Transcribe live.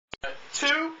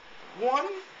2, 1,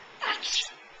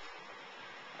 action!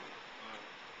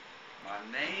 My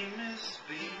name is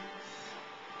Beanz.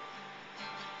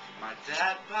 My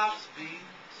dad pops beans.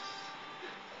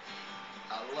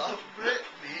 I love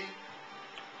Brittany,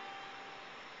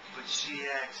 but she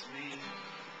acts mean.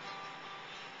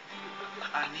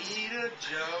 I need a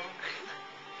joke,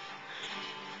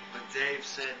 but Dave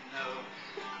said no.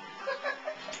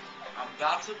 I'm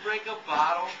about to break a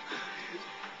bottle,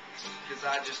 cause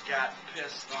I just got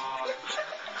pissed off.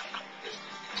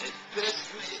 It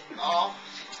pissed me off.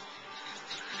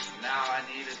 Now I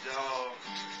need a dog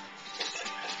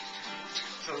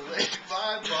to lick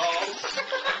my balls.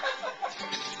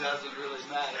 It doesn't really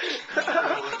matter. A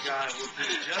guy would be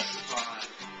just fine.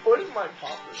 What is my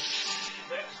popper?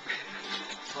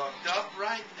 Fucked up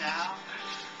right now.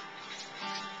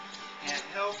 Can't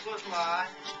help but lie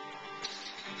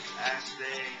as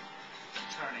they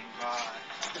turning by.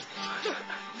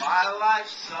 My life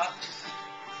sucks,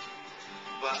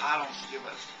 but I don't give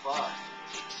a fuck.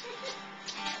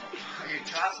 I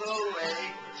got so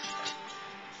late.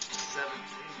 17,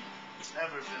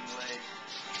 never been late.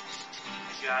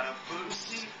 Got a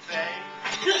boozy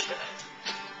face.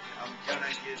 I'm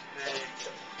gonna get paid.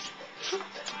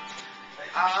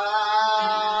 I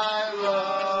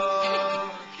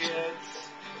love kids.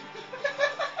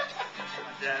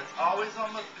 My dad's always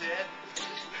on the pit.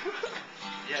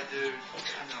 Yeah, dude,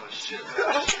 I know a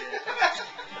shitload of shit.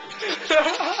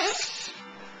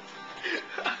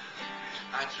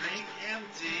 I drink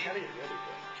MD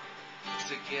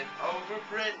to get over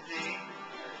Brittany.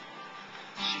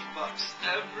 She fucks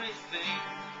everything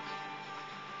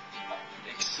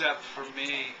except for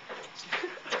me.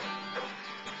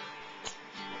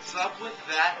 What's up with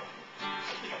that?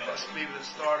 Must be the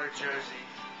starter jersey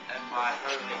and my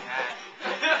early hat.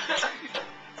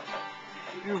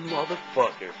 You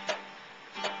motherfucker.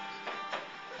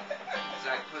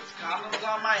 Zach puts condoms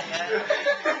on my head.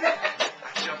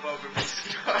 Jump over me,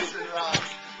 scars and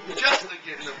rocks just to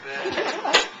get to bed.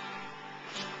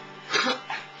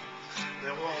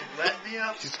 They won't let me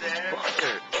upstairs.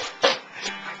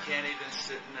 I can't even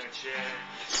sit in their chair.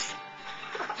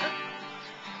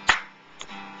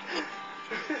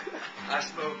 I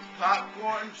smoke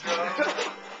popcorn Joe.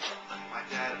 My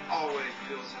dad always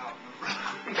goes out in the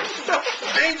road.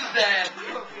 Thanks, Dad.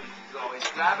 He's always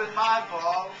grabbing my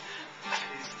balls.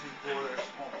 These 2 quarters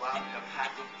won't allow me a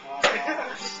pack of palm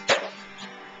balls.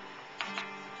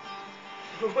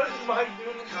 What is Mike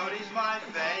doing? Cody's my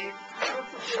babe.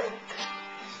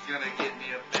 He's gonna get me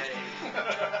a babe.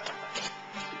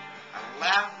 I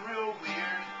laugh real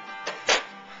weird.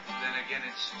 Then again,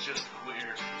 it's just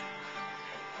weird.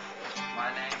 My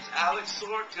name's Alex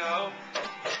Sorko.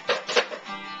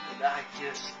 And I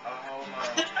kiss a homo.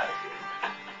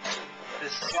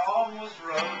 This song was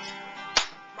wrote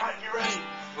by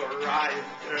for Ryan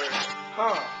Dirk.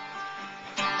 Huh.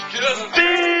 Just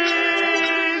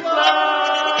Beanz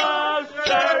loves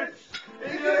church.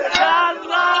 He just got a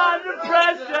lot of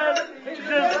depression. He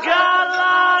just got a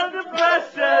lot of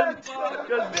depression.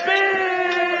 Cause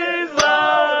Beanz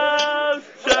loves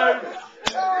church.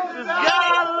 Just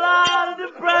got a lot of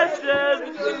depression.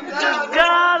 Just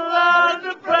got a lot of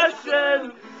depression.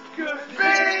 Cause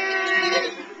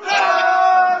Beanz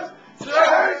loves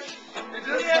church. It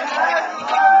just has a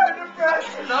lot of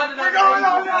depression. We're going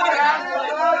on now.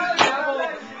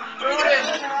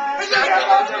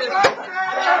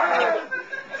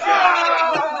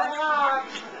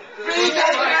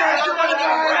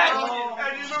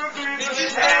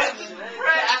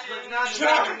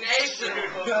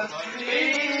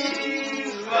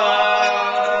 Beanz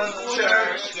loves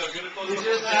church. He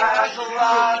just has a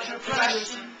lot of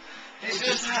depression. He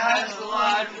just has a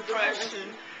lot of depression.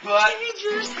 But He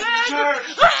just has church.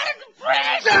 a lot of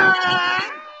depression.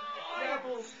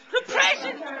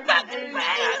 Depression, fucking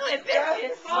bad, ugly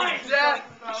bitches. Death,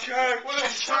 church, what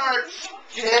is church?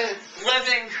 Kids,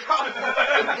 living,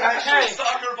 Hey.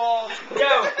 soccer balls. Yo,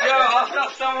 I saw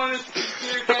someone who's